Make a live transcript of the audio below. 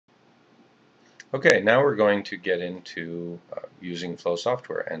Okay, now we're going to get into using Flow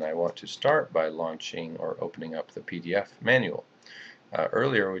software, and I want to start by launching or opening up the PDF manual.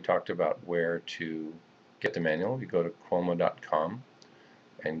 Earlier we talked about where to get the manual. You go to Qomo.com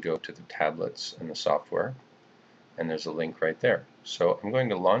and go to the tablets and the software, and there's a link right there. So I'm going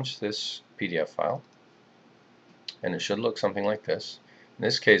to launch this PDF file, and it should look something like this. In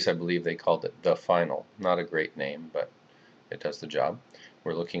this case, I believe they called it The Final. Not a great name, but it does the job.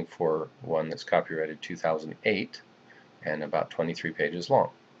 We're looking for one that's copyrighted 2008 and about 23 pages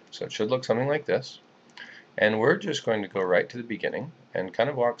long. So it should look something like this. And we're just going to go right to the beginning and kind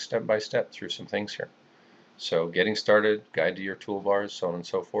of walk step by step through some things here. So getting started, guide to your toolbars, so on and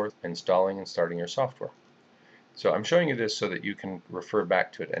so forth, installing and starting your software. So I'm showing you this so that you can refer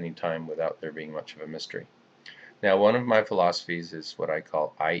back to it any time without there being much of a mystery. Now, one of my philosophies is what I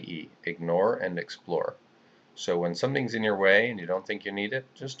call IE, ignore and explore. So when something's in your way and you don't think you need it,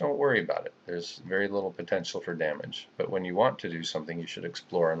 just don't worry about it. There's very little potential for damage. But when you want to do something, you should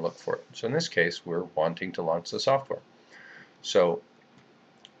explore and look for it. So in this case, we're wanting to launch the software. So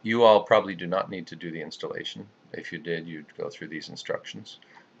you all probably do not need to do the installation. If you did, you'd go through these instructions.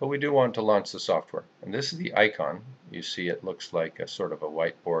 But we do want to launch the software. And this is the icon. You see it looks like a sort of a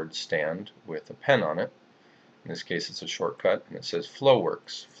whiteboard stand with a pen on it. In this case, it's a shortcut, and it says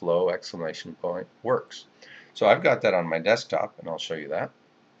FlowWorks. Flow, exclamation point, works. So I've got that on my desktop, and I'll show you that.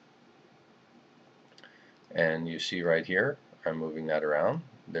 And you see right here, I'm moving that around.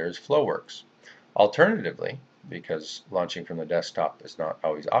 There's FlowWorks. Alternatively, because launching from the desktop is not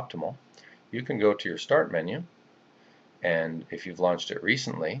always optimal, you can go to your Start menu, and if you've launched it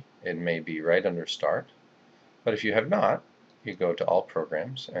recently, it may be right under Start. But if you have not, you go to All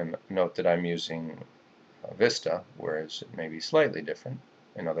Programs, and note that I'm using Vista, whereas it may be slightly different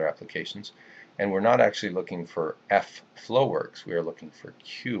in other applications. And we're not actually looking for F FlowWorks, we are looking for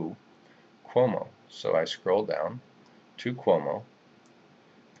Q Qomo. So I scroll down to Qomo,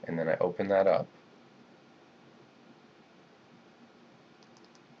 and then I open that up.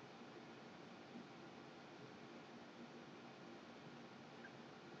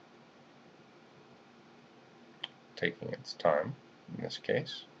 Taking its time in this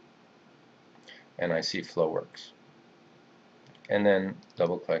case, and I see FlowWorks. And then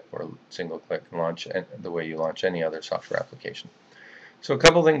double click or single click and launch the way you launch any other software application. So a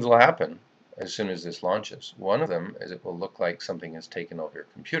couple things will happen as soon as this launches. One of them is it will look like something has taken over your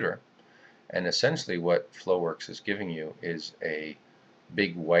computer, and essentially what FlowWorks is giving you is a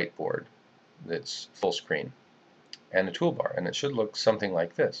big whiteboard that's full screen and a toolbar, and it should look something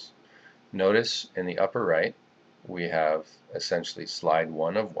like this. Notice in the upper right we have essentially slide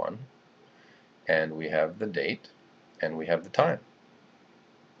 1 of 1, and we have the date and we have the time.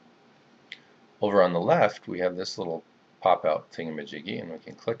 Over on the left we have this little pop-out thingamajiggy, and we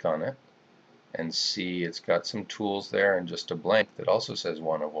can click on it and see it's got some tools there and just a blank that also says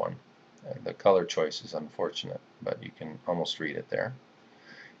 1 of 1. The color choice is unfortunate, but you can almost read it there.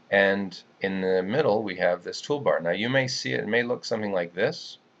 And in the middle we have this toolbar. Now you may see it may look something like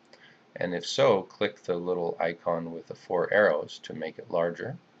this, and if so, click the little icon with the 4 arrows to make it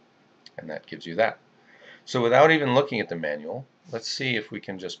larger, and that gives you that. So without even looking at the manual, let's see if we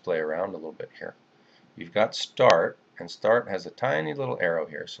can just play around a little bit here. You've got Start, and Start has a tiny little arrow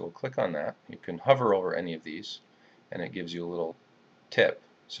here, so we'll click on that. You can hover over any of these, and it gives you a little tip.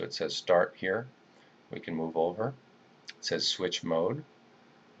 So it says Start here. We can move over. It says Switch Mode.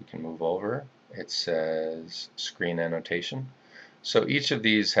 We can move over. It says Screen Annotation. So each of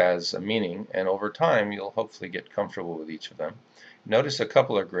these has a meaning, and over time you'll hopefully get comfortable with each of them. Notice a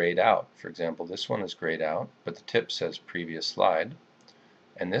couple are grayed out. For example, this one is grayed out, but the tip says Previous Slide.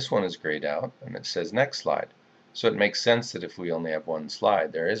 And this one is grayed out, and it says Next Slide. So it makes sense that if we only have one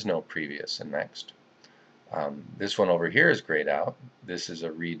slide, there is no previous and next. This one over here is grayed out. This is a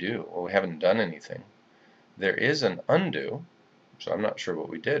redo. Well, we haven't done anything. There is an undo, so I'm not sure what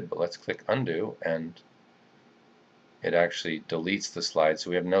we did, but let's click undo, and it actually deletes the slides, so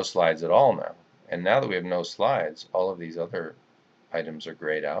we have no slides at all now. And now that we have no slides, all of these other items are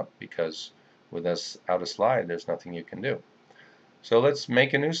grayed out, because with us out a slide, there's nothing you can do. So let's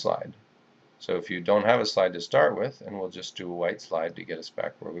make a new slide. So if you don't have a slide to start with, and we'll just do a white slide to get us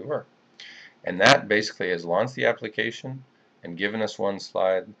back where we were. And that basically has launched the application and given us one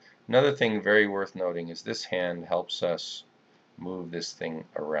slide. Another thing very worth noting is this hand helps us move this thing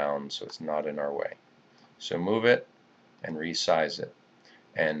around so it's not in our way. So move it and resize it.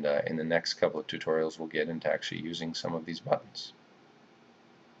 And in the next couple of tutorials we'll get into actually using some of these buttons.